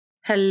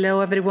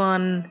Hello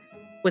everyone!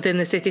 Within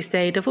the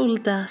city-state of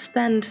ul'dah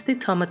stands the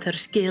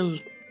Thaumaturge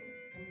Guild,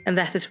 and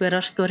that is where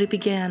our story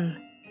began.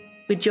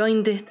 We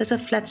joined it as a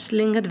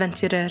fledgling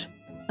adventurer,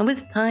 and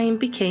with time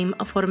became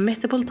a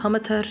formidable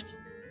thaumaturge.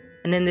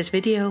 And in this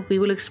video we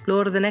will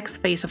explore the next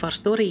phase of our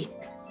story,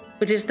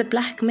 which is the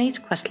Black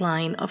Mage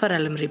questline of A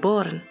Realm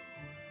Reborn.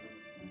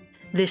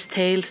 This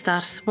tale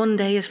starts one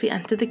day as we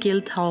enter the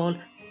guild hall,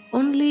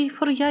 only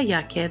for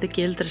Yayake, the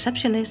guild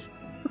receptionist,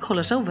 to call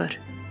us over.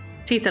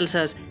 She tells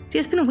us she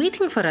has been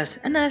waiting for us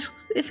and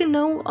asks if we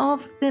know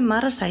of the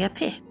Marasaya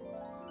pit.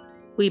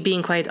 We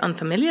being quite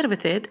unfamiliar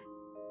with it,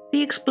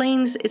 she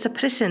explains it's a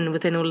prison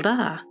within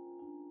ul'dah,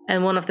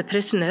 and one of the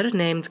prisoners,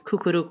 named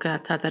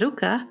Kukuruka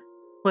Tataruka,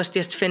 who has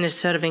just finished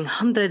serving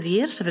 100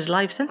 years of his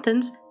life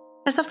sentence,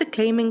 has started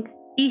claiming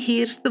he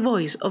hears the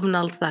voice of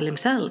Nal'thal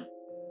himself.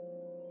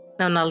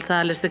 Now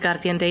Nal'thal is the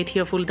guardian deity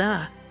of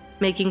ul'dah,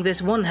 making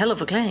this one hell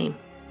of a claim.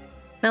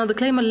 Now the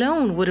claim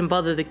alone wouldn't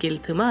bother the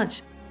guild too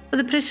much, but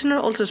the prisoner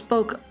also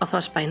spoke of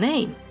us by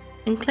name,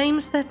 and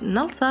claims that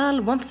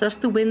Nal'thal wants us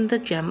to win the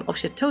gem of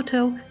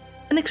Shetoto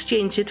and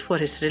exchange it for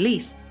his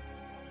release.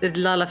 This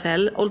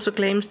Lalafell also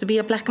claims to be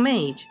a black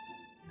mage,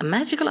 a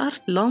magical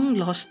art long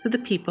lost to the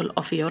people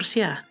of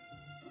Eorzea.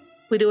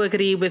 We do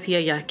agree with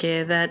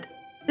Yayake that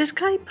this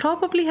guy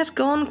probably has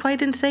gone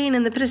quite insane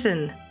in the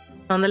prison.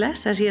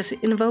 Nonetheless, as he has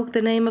invoked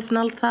the name of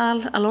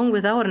Nal'thal along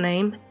with our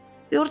name,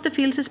 the Order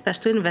feels it's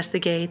best to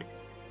investigate,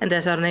 and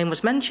as our name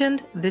was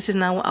mentioned, this is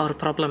now our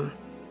problem.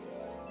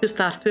 To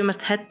start, we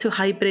must head to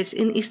High Bridge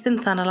in Eastern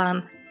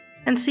Thanalan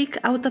and seek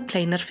out a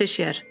planar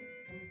fissure,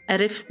 a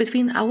rift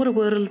between our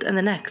world and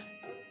the next.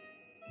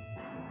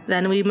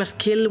 Then we must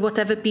kill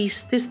whatever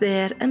beast is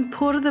there and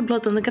pour the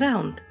blood on the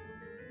ground,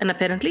 and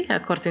apparently,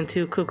 according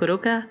to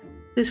Kukuruka,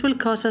 this will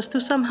cause us to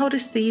somehow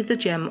receive the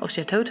gem of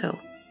Shetoto.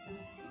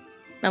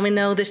 Now we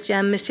know this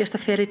gem is just a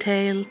fairy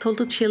tale told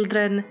to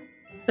children,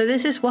 but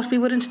this is what we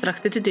were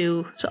instructed to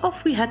do, so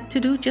off we had to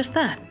do just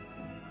that.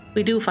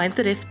 We do find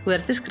the rift where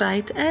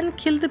described and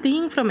kill the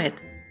being from it,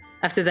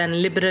 after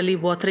then liberally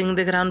watering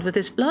the ground with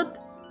his blood.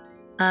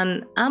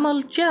 An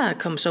ul'dah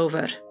comes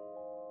over.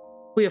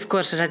 We of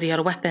course ready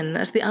our weapon,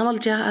 as the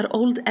ul'dah are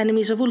old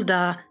enemies of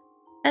ul'dah,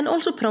 and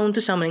also prone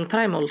to summoning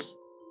primals.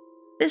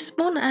 This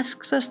one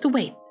asks us to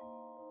wait.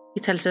 He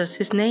tells us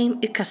his name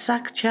is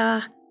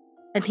Kasakcha,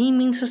 and he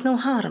means us no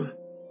harm.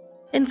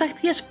 In fact,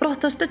 he has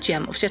brought us the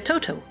gem of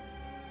Shetoto.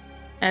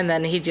 And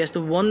then he just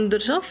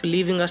wanders off,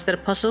 leaving us there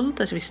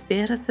puzzled as we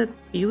stare at the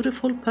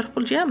beautiful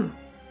purple gem.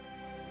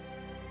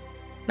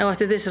 Now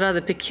after this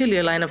rather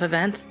peculiar line of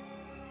events,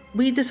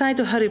 we decide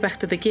to hurry back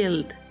to the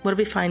guild, where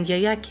we find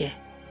Yayake,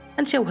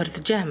 and show her the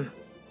gem.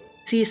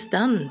 She is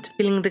stunned,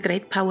 feeling the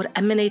great power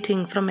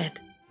emanating from it,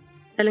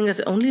 telling us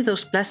only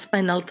those blessed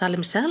by Nal'thal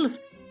himself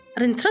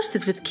are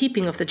entrusted with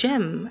keeping of the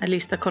gem, at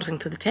least according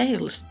to the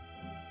tales.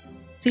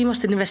 She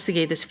must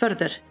investigate this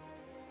further,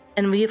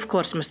 and we of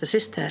course must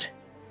assist her.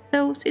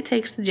 So she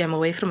takes the gem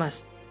away from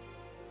us.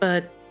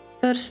 But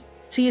first,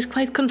 she is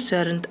quite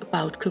concerned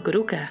about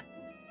Kukuruka.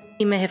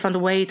 He may have found a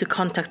way to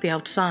contact the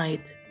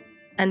outside,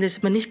 and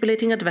is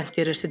manipulating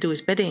adventurers to do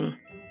his bidding.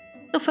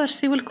 So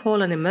first he will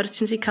call an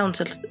emergency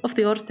council of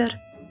the Order,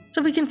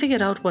 so we can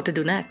figure out what to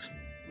do next.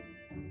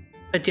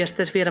 But just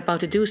as we are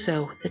about to do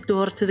so, the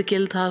door to the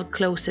guild hall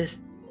closes,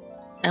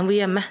 and we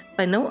are met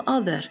by no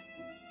other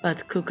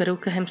but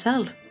Kukuruka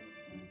himself,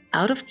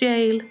 out of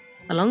jail,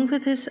 along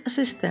with his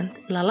assistant,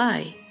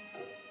 Lalai.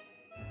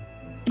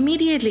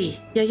 Immediately,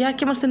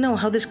 Yayake wants to know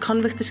how this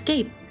convict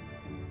escaped,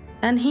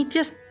 and he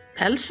just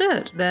tells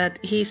her that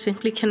he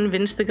simply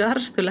convinced the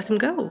guards to let him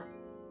go.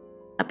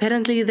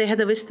 Apparently they had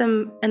the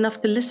wisdom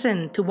enough to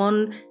listen to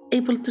one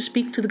able to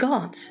speak to the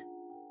gods.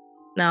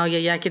 Now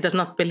Yayake does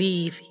not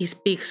believe he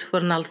speaks for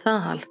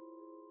Nal'thal,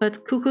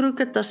 but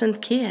Kukuruka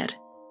doesn't care.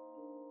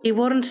 He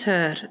warns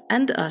her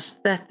and us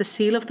that the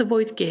seal of the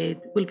Void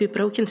Gate will be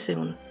broken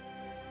soon,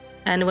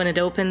 and when it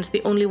opens,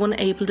 the only one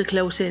able to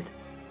close it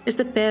is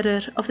the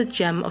bearer of the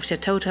gem of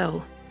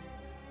Shetoto,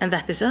 and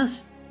that is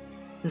us.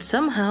 And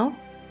somehow,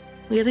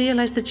 we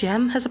realize the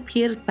gem has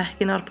appeared back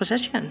in our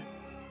possession.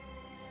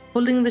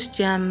 Holding this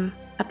gem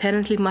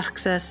apparently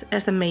marks us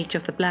as the Mage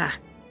of the Black,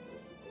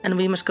 and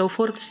we must go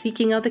forth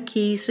seeking out the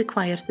keys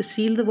required to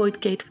seal the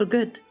Void Gate for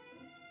good.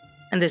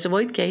 And this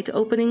Void Gate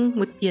opening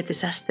would be a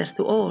disaster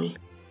to all,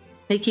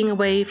 making a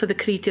way for the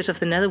creatures of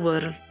the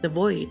netherworld, the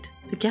Void,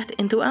 to get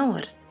into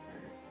ours.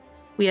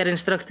 We are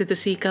instructed to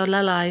seek out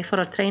Lalai for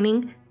our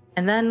training,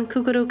 and then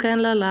Kukuruka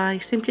and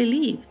Lalai simply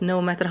leave, no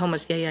matter how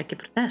much Yayake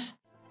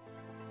protests.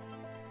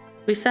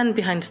 We stand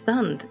behind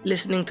stunned,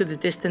 listening to the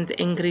distant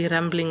angry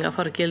rambling of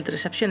our guild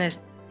receptionist,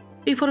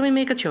 before we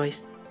make a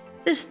choice.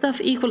 This stuff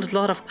equals a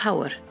lot of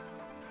power,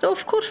 so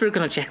of course we're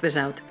gonna check this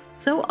out.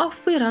 So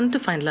off we run to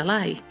find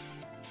Lalai.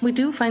 We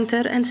do find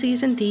her, and she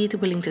is indeed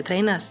willing to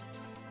train us.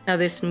 Now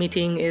this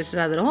meeting is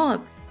rather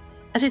odd,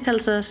 as he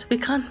tells us we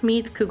can't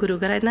meet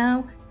Kukuruka right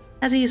now,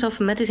 as he is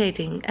off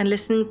meditating and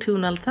listening to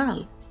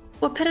Nal'thal,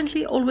 who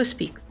apparently always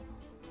speaks.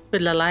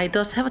 But Lalai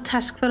does have a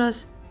task for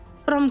us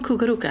from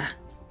Kukuruka.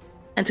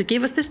 And to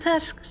give us this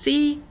task,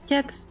 she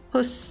gets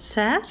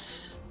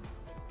possessed?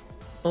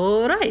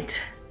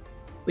 Alright.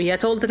 We are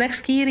told the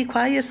next key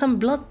requires some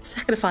blood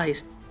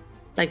sacrifice.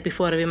 Like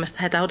before, we must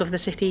head out of the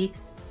city,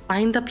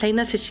 find a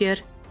planar fissure,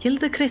 kill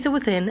the critter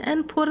within,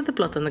 and pour the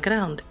blood on the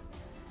ground.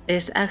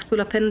 This act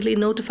will apparently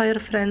notify our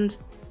friends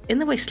in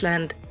the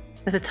wasteland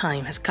that the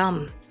time has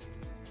come.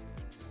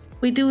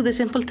 We do the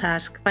simple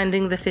task,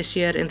 finding the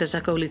fissure in the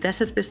Zagoli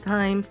desert this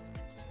time.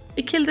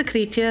 We kill the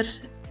creature,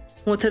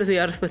 water the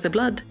earth with the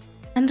blood,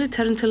 and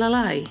return to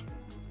Lalai.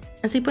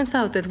 And she points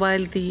out that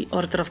while the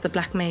Order of the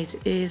Black Mage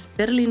is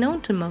barely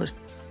known to most,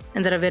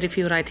 and there are very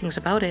few writings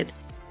about it,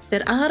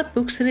 there are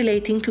books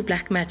relating to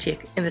black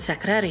magic in the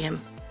Sacrarium.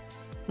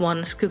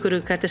 Once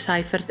Kukuruka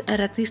deciphered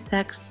Erethi's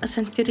text a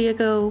century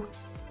ago,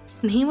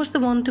 and he was the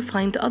one to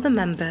find other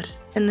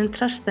members and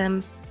entrust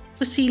them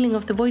with sealing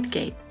of the Void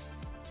Gate.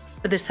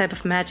 But this type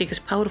of magic is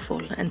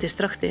powerful and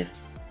destructive,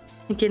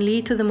 and can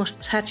lead to the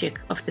most tragic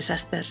of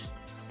disasters.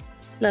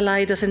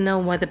 Lalai doesn't know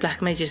why the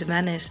Black Mages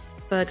vanished,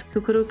 but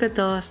Kukuruka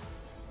does,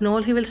 and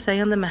all he will say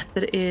on the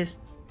matter is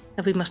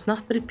that we must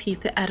not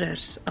repeat the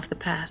errors of the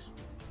past.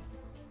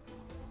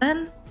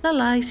 Then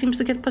Lalai seems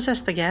to get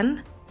possessed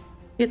again.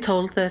 We are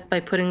told that by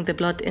putting the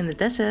blood in the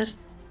desert,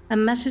 a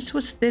message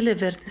was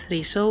delivered to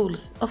 3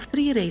 souls of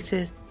 3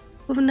 races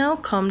who have now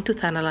come to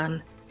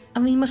Thanalan,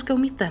 and we must go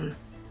meet them.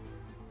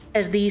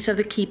 As these are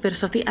the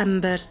keepers of the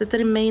embers that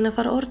remain of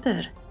our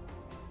order,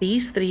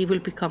 these 3 will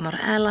become our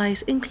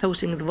allies in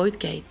closing the Void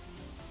Gate.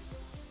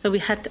 So we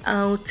head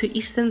out to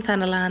eastern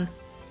Thanalan,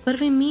 where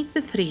we meet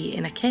the 3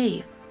 in a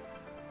cave.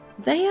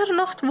 They are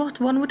not what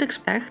one would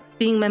expect,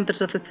 being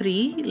members of the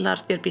 3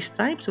 larger beast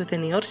tribes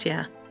within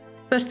Eorzea.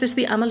 First is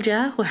the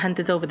Ul'dah who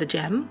handed over the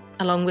gem.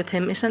 Along with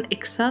him is an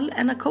Ixal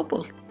and a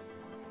Kobold.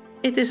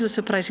 It is a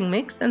surprising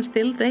mix, and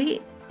still they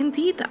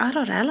indeed are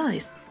our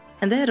allies,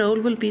 and their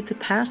role will be to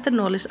pass their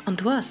knowledge on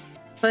to us.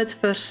 But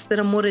first there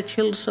are more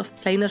rituals of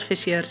planar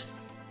fissures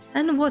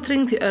and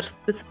watering the earth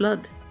with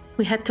blood.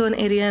 We head to an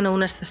area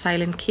known as the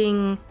Silent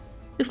King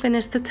to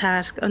finish the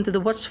task under the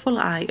watchful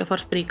eye of our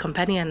 3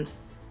 companions.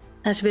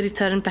 As we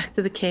return back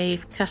to the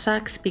cave,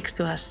 Kazak speaks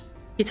to us.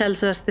 He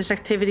tells us this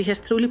activity has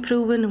truly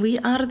proven we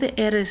are the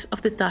heirs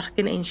of the dark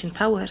and ancient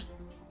powers,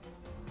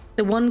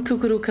 the one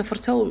Kukuruka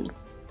foretold.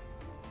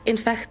 In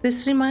fact,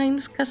 this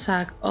reminds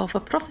Kazak of a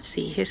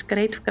prophecy his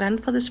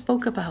great-grandfather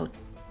spoke about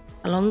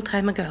a long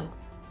time ago.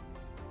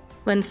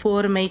 When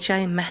 4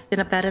 Magi met in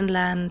a barren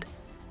land,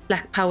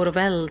 black power of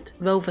eld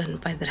woven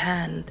by their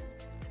hand,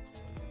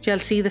 shall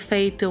see the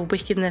fate of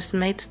wickedness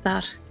made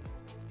stark,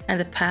 and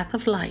the path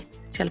of light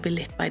shall be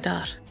lit by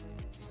dark.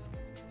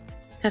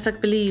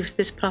 Kazak believes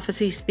this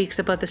prophecy speaks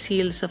about the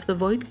seals of the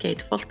Void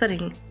Gate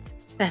faltering,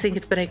 letting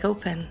it break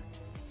open.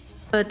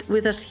 But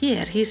with us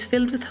here, he is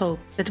filled with hope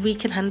that we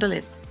can handle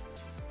it.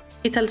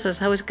 He tells us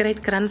how his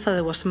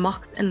great-grandfather was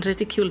mocked and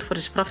ridiculed for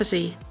his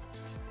prophecy,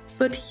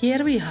 but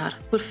here we are,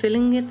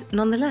 fulfilling it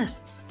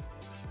nonetheless.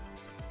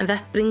 And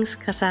that brings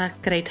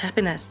Kazak great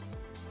happiness.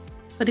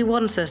 But he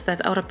warns us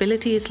that our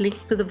ability is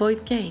linked to the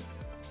Void Gate,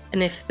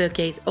 and if the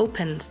gate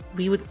opens,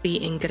 we would be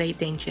in great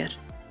danger.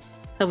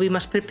 So we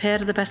must prepare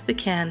the best we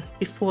can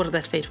before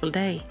that fateful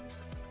day.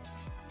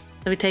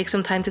 So we take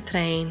some time to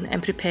train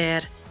and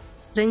prepare,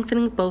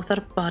 strengthening both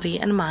our body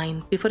and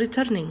mind before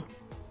returning,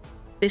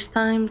 this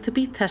time to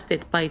be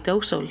tested by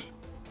Dosol.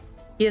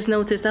 He has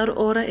noticed our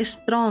aura is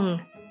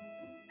strong,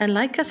 and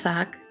like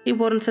Kazak, he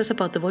warns us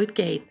about the Void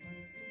Gate,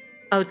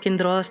 how it can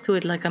draw us to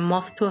it like a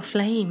moth to a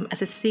flame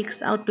as it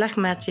seeks out black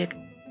magic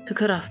to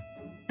corrupt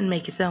and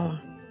make its own.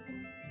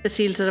 The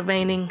seals are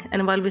waning,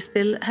 and while we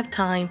still have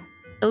time,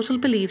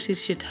 Dosol believes we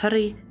should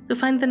hurry to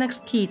find the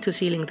next key to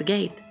sealing the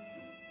gate.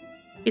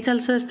 He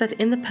tells us that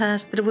in the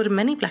past there were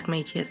many black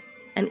mages,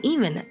 and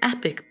even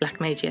epic black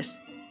mages.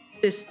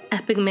 This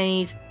epic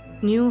mage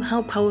knew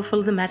how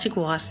powerful the magic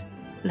was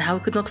and how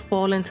it could not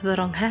fall into the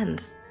wrong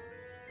hands.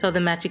 So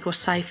the magic was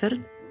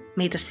ciphered,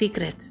 made a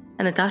secret,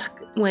 and the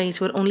dark ways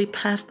were only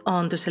passed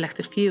on to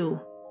selected few.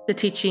 The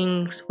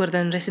teachings were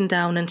then written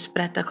down and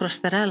spread across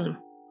the realm,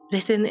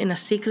 written in a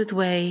secret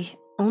way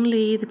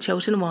only the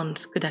chosen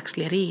ones could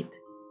actually read.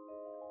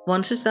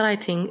 One such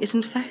writing is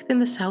in fact in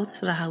the South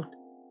Shroud,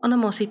 on a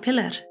mossy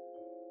pillar.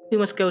 We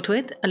must go to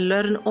it and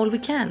learn all we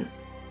can.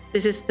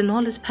 This is the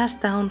knowledge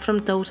passed down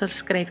from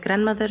Dosol's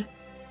great-grandmother,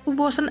 who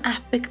was an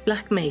epic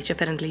black mage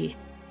apparently,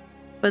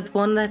 but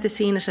one that is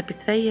seen as a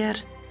betrayer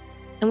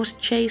and was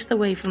chased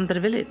away from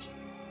their village.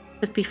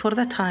 But before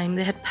that time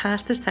they had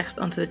passed this text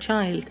on to the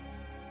child,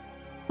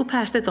 who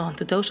passed it on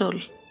to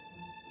Dosol.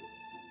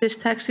 This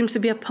text seems to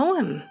be a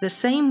poem, the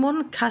same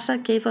one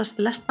Kazak gave us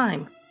the last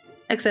time,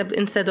 except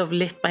instead of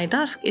lit by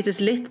dark, it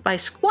is lit by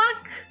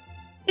squawk.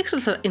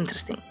 Pixels are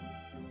interesting.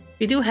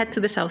 We do head to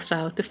the South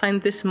Shroud to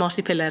find this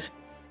mossy pillar.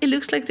 It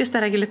looks like just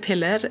a regular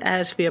pillar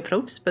as we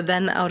approach, but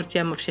then our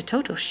gem of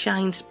Shetoto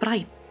shines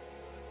bright,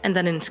 and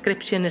an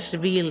inscription is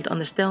revealed on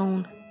the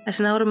stone as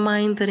in our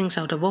mind rings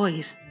out a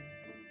voice.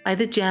 By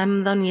the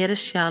gem thou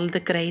nearest shall the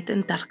great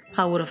and dark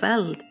power of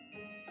eld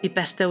be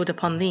bestowed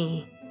upon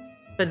thee,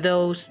 but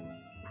those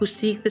who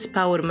seek this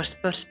power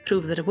must first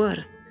prove their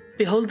worth.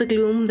 Behold the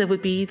gloom that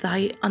would be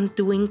thy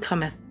undoing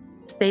cometh.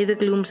 Stay the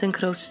glooms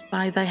encroached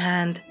by thy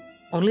hand.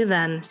 Only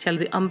then shall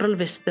the umbral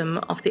wisdom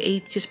of the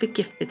ages be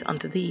gifted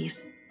unto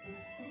these.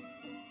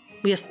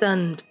 We are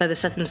stunned by the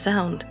sudden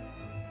sound,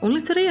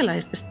 only to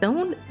realize the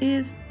stone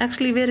is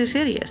actually very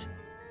serious.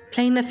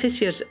 Planar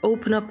fissures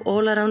open up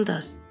all around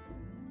us.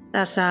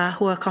 Dasa,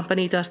 who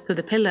accompanied us to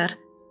the pillar,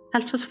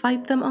 helps us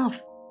fight them off,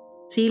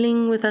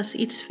 sealing with us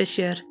each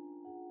fissure,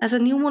 as a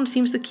new one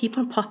seems to keep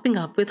on popping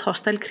up with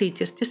hostile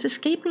creatures just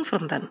escaping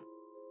from them.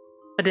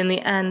 But in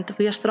the end,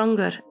 we are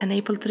stronger and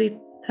able to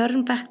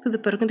return back to the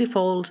Burgundy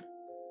Falls,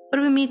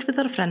 where we meet with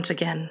our friends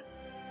again.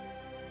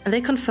 And they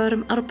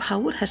confirm our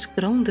power has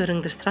grown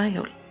during this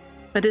trial.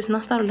 But it's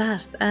not our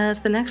last,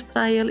 as the next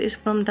trial is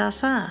from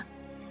Dasa,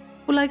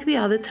 who, like the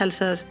other, tells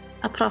us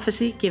a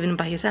prophecy given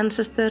by his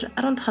ancestor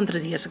around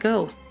 100 years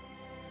ago.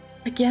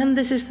 Again,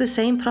 this is the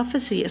same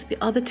prophecy as the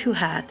other two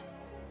had.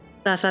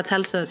 Dasa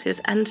tells us his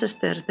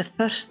ancestor, the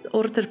First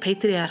Order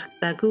Patriarch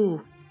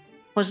Dagu,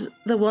 was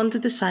the one to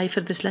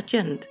decipher this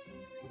legend,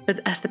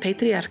 but as the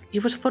Patriarch, he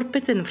was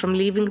forbidden from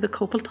leaving the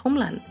Cobalt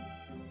homeland.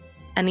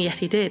 And yet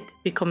he did,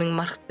 becoming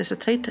marked as a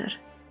traitor.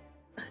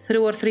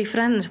 Through our three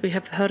friends, we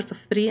have heard of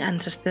three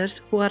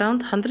ancestors who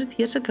around 100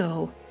 years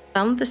ago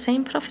found the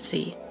same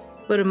prophecy,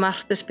 were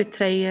marked as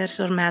betrayers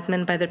or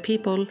madmen by their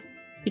people,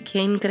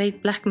 became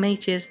great black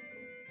mages,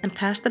 and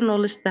passed their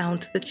knowledge down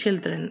to the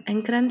children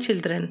and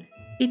grandchildren,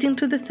 leading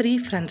to the three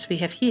friends we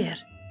have here.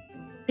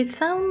 It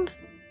sounds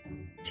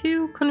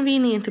too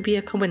convenient to be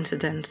a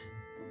coincidence.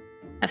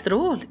 After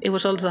all, it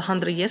was also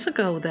 100 years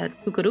ago that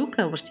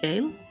Kukuruka was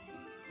jailed,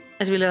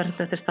 as we learned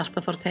at the start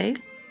of our tale.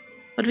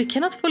 But we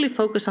cannot fully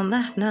focus on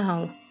that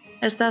now,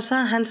 as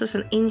Dasa hands us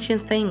an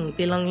ancient thing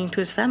belonging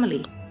to his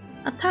family,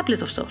 a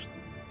tablet of sorts.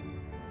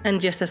 And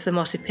just as the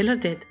mossy pillar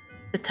did,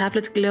 the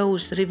tablet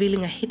glows,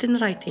 revealing a hidden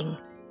writing.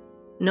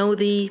 Know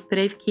thee,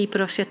 brave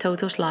keeper of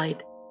Shatoto's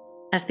light,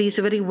 as these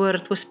very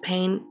words was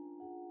pain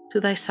to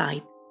thy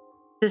sight.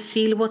 The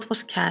seal what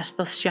was cast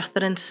doth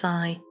shudder and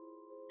sigh,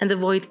 and the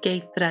void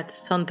gate dread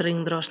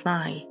sundering draws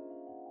nigh.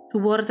 To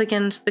ward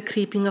against the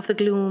creeping of the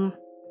gloom,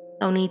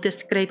 thou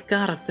needest great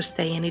garb to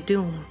stay any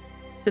doom.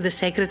 To the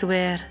sacred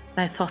wear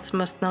thy thoughts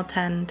must now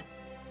tend,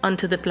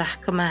 unto the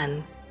black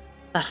command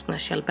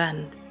darkness shall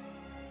bend.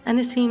 And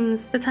it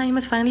seems the time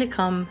has finally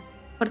come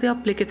for the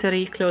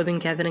obligatory clothing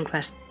gathering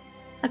quest,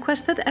 a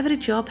quest that every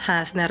job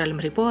has in A Realm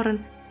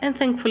Reborn, and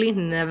thankfully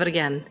never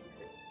again.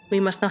 We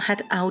must now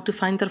head out to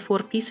find our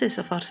 4 pieces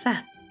of our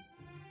set.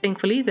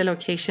 Thankfully, the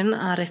location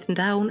are written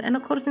down, and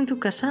according to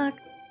Kazak,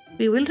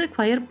 we will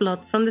require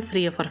blood from the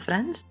 3 of our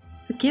friends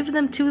to give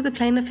them to the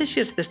planar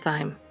fissures this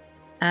time.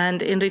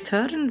 And in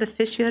return, the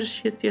fissures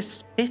should just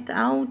spit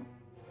out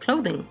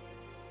clothing.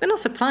 We're not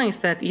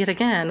surprised that, yet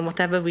again,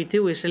 whatever we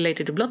do is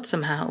related to blood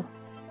somehow.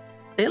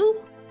 Still,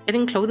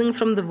 getting clothing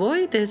from the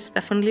void is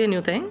definitely a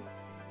new thing.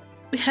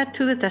 We head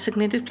to the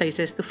designated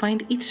places to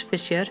find each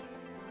fissure.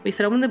 We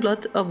throw in the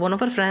blood of one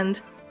of our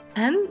friends,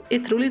 and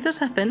it truly does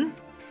happen.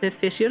 The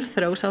fissure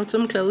throws out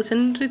some clothes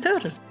in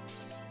return,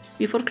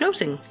 before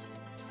closing.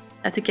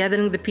 After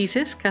gathering the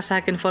pieces,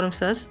 Kazak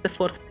informs us the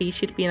 4th piece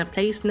should be in a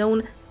place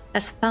known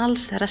as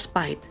Thal's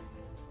Respite.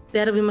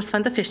 There we must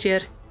find the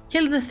fissure,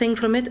 kill the thing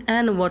from it,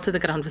 and water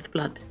the ground with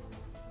blood.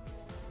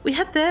 We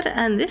head there,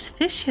 and this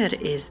fissure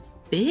is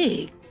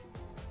big.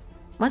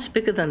 Much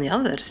bigger than the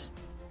others.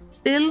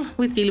 Still,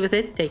 we deal with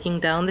it, taking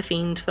down the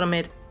fiends from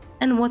it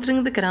and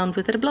watering the ground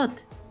with their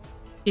blood.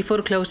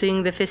 Before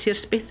closing, the fissure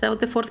spits out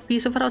the 4th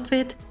piece of our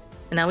outfit,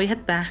 and now we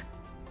head back,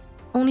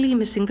 only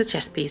missing the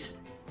chest piece.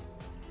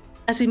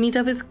 As we meet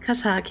up with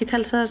Kazak, he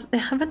tells us they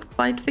haven't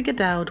quite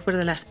figured out where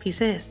the last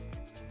piece is.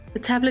 The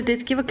tablet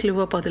did give a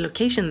clue about the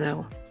location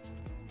though.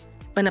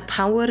 When a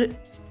power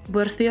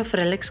worthy of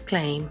relic's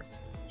claim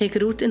take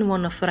root in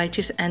one of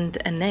righteous end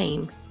and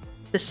name,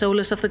 the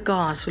souls of the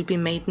gods will be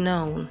made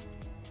known,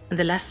 and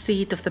the last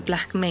seed of the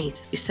black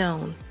mates be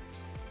sown.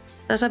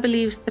 Thus I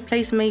believe the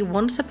place may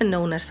once have been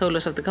known as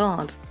Souls of the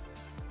Gods,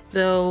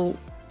 though,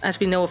 as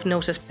we know of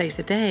Gnosis Place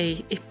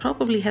today, it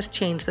probably has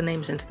changed the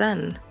name since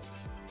then.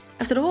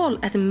 After all,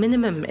 at a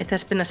minimum, it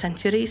has been a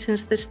century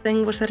since this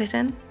thing was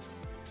written.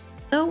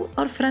 Though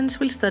our friends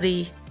will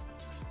study,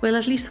 well,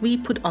 at least we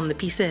put on the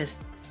pieces.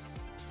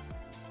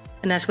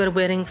 And as we're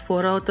wearing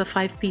 4 out of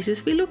 5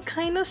 pieces, we look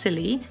kinda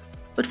silly,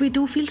 but we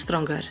do feel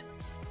stronger.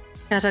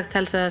 Kazak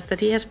tells us that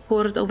he has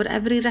pored over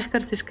every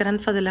record his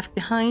grandfather left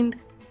behind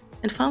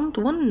and found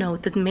one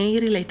note that may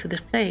relate to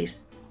this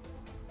place.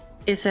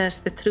 It says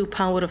the true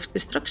power of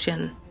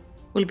destruction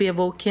will be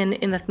awoken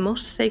in that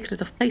most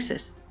sacred of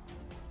places.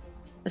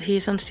 But he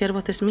is unsure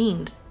what this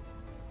means.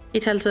 He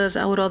tells us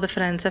our other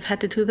friends have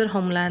headed to their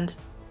homelands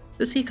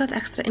to seek out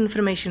extra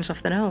information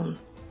of their own,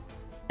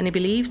 and he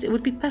believes it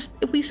would be best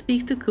if we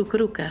speak to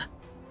Kukuruka.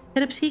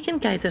 Perhaps he can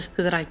guide us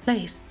to the right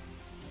place.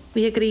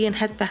 We agree and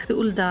head back to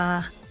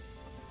ul'dah,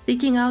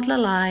 seeking out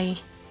Lalai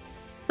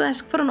to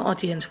ask for an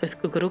audience with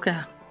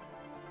Kukuruka.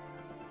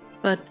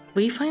 But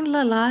we find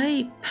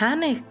Lalai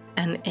panicked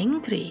and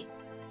angry.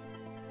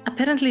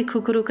 Apparently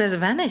Kukuruka has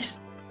vanished.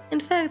 In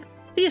fact,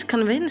 she is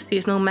convinced he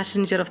is no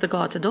messenger of the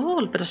gods at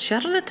all, but a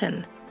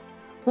charlatan.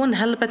 One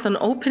hell-bent on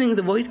opening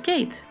the void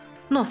gate,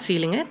 not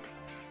sealing it.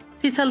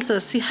 She tells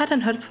us she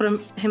hadn't heard from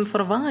him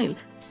for a while,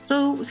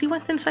 so she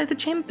went inside the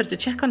chamber to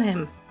check on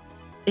him.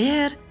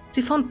 There,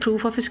 she found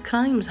proof of his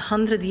crimes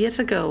 100 years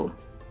ago,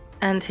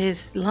 and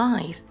his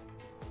lies.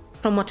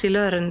 From what she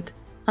learned,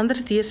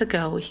 100 years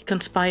ago he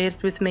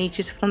conspired with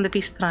mages from the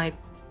beast tribe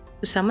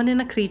to summon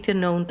in a creature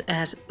known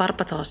as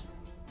Barbatos,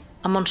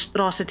 a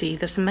monstrosity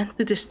that's meant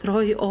to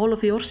destroy all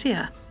of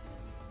Eorzea.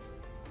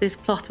 This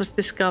plot was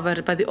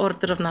discovered by the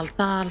order of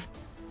Nalthal.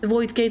 The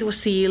void gate was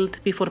sealed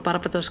before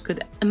Barbatos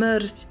could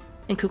emerge,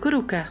 and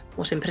Kukuruka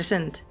was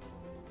imprisoned.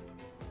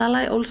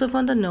 Thalai also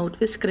found a note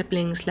with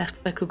scribblings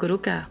left by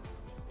Kukuruka.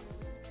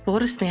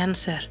 4 is the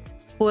answer.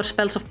 4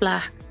 spells of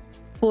black,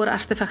 4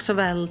 artifacts of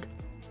eld,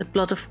 the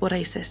blood of 4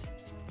 races.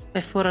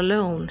 By 4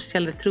 alone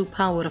shall the true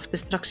power of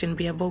destruction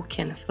be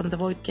awoken from the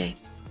void gate.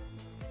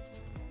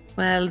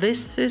 Well,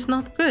 this is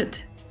not good.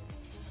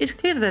 It's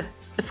clear that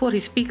the 4 he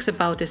speaks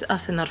about is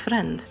us and our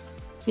friends.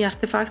 The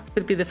artifact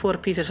could be the 4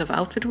 pieces of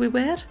outfit we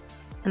wear,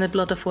 and the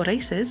blood of 4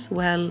 races,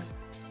 well,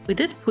 we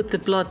did put the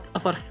blood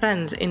of our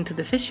friends into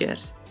the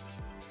fissures.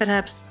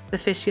 Perhaps the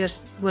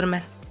fissures were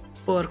meant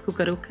for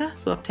Kukuruka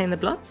to obtain the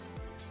blood?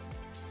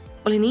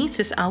 All he needs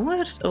is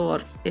ours,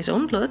 or his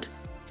own blood,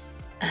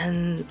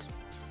 and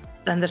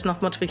then there's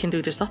not much we can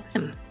do to stop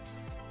him.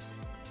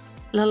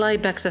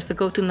 Lalai begs us to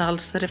go to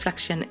Null's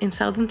reflection in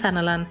southern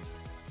Thanalan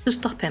to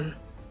stop him.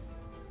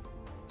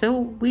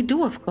 So we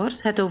do, of course,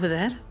 head over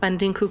there,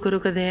 finding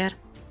Kukuruka there,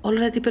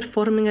 already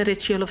performing a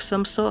ritual of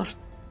some sort.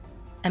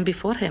 And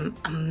before him,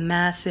 a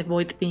massive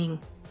void being,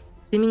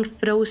 seeming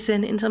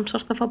frozen in some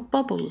sort of a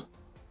bubble.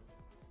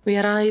 We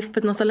arrive,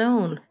 but not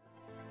alone.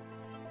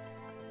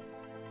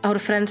 Our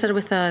friends are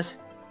with us,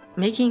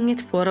 making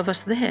it 4 of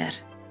us there,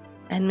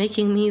 and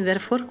making me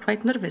therefore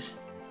quite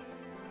nervous.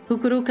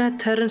 Kukuruka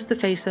turns to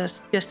face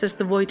us just as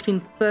the void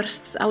fiend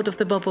bursts out of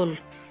the bubble,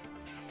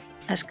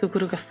 as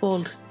Kukuruka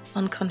falls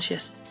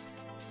unconscious.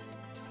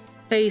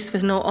 Faced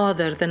with no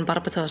other than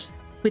Barbatos,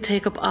 we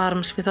take up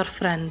arms with our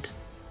friend,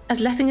 as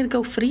letting it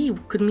go free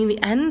could mean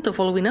the end of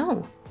all we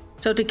know.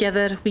 So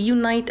together we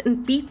unite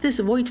and beat this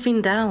void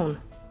fiend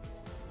down.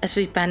 As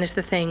we banish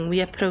the thing,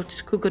 we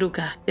approach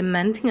Kukuruka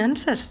demanding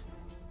answers.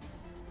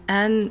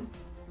 And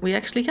we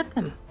actually get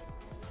them.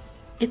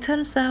 It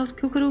turns out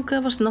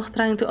Kukuruka was not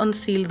trying to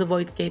unseal the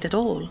void gate at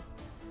all,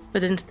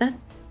 but instead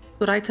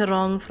to right a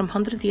wrong from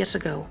 100 years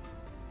ago,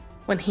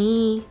 when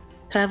he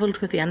travelled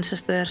with the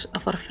ancestors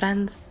of our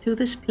friends to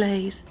this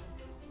place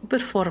to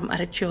perform a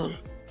ritual.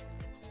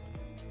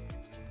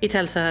 He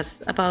tells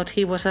us about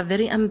he was a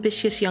very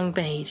ambitious young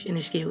mage in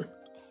his youth,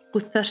 who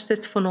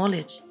thirsted for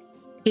knowledge.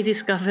 He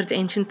discovered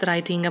ancient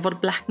writing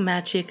about black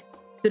magic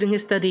during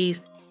his studies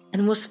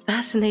and was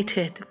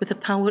fascinated with the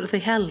power they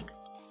held.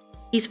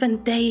 He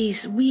spent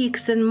days,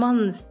 weeks and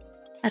months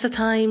at a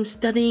time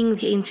studying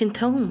the ancient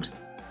tomes,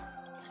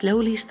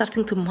 slowly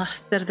starting to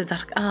master the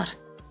dark art.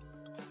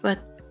 But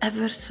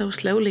ever so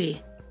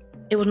slowly,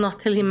 it was not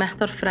till he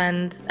met our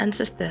friends and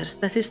sisters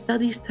that his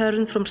studies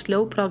turned from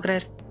slow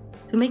progress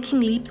to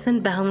making leaps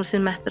and bounds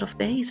in a matter of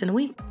days and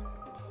weeks.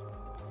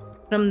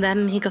 From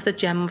them he got the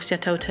gem of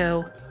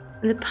Shatoto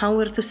and the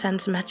power to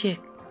sense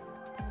magic.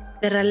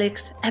 The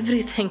relics,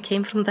 everything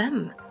came from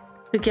them.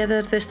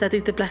 Together they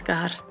studied the black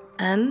art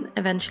and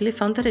eventually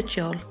found a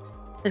ritual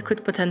that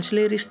could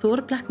potentially restore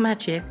black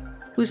magic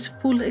to its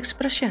full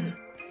expression.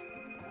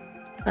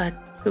 But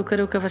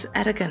Kukuruka was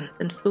arrogant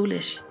and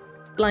foolish.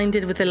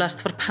 Blinded with the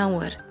lust for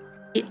power,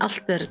 he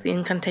altered the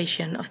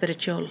incantation of the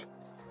ritual.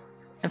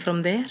 And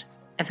from there,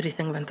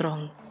 everything went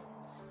wrong.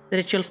 The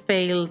ritual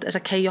failed as a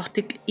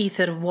chaotic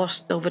ether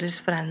washed over his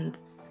friends,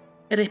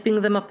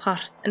 ripping them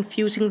apart and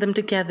fusing them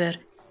together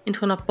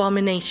into an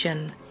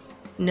abomination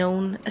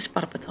known as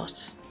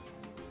Barbatos.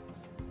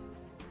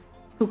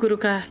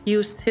 Kukuruka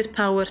used his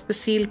power to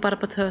seal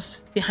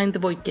Barbatos behind the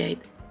void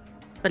gate,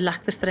 but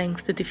lacked the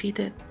strength to defeat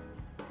it.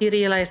 He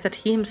realized that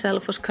he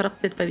himself was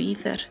corrupted by the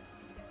ether,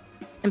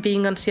 and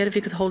being unsure if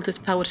he could hold its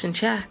powers in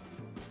check,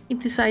 he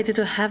decided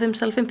to have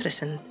himself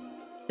imprisoned,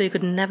 so he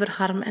could never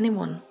harm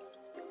anyone.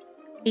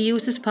 He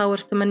used his power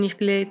to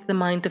manipulate the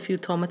mind of few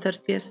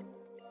thaumaturges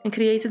and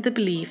created the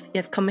belief he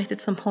had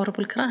committed some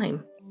horrible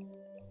crime,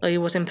 so he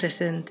was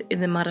imprisoned in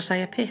the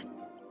Marasaya pit,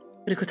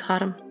 where he could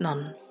harm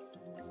none.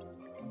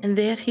 And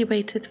there he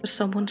waited for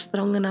someone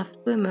strong enough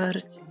to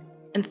emerge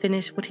and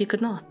finish what he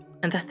could not,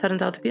 and that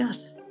turned out to be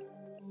us.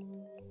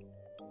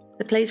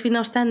 The place we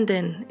now stand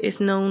in is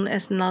known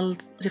as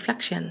Null's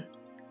reflection,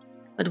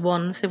 but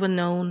once it was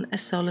known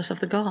as Solace of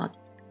the God.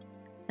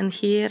 And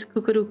here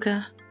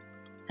Kukuruka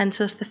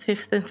hands us the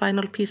 5th and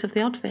final piece of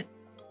the outfit,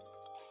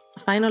 a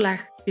final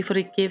act before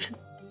he gives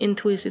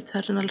into his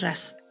eternal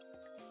rest.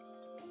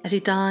 As he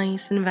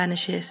dies and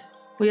vanishes,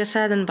 we are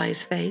saddened by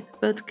his fate,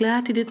 but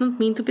glad he did not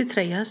mean to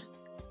betray us,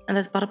 and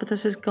that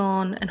Barbatos is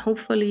gone, and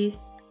hopefully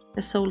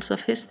the souls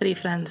of his 3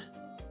 friends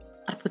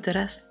are put to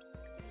rest.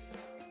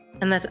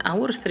 and that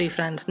our three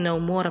friends know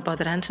more about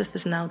their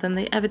ancestors now than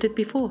they ever did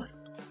before.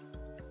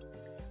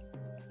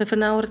 But for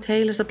now our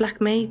tale as a black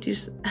mage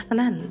is at an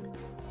end.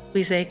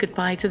 We say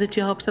goodbye to the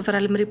jobs of our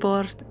Elmery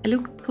board and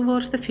look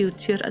towards the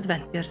future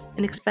adventures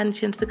and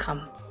expansions to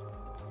come.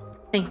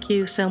 Thank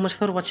you so much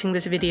for watching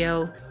this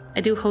video.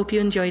 I do hope you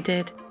enjoyed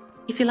it.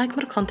 If you like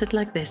more content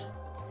like this,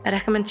 I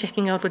recommend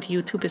checking out what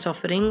YouTube is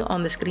offering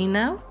on the screen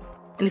now.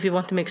 And if you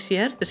want to make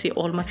sure to see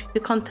all my future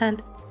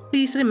content,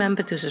 please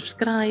remember to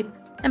subscribe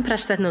and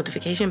press that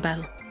notification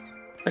bell.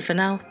 But for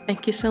now,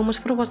 thank you so much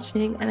for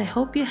watching and I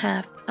hope you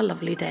have a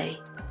lovely day.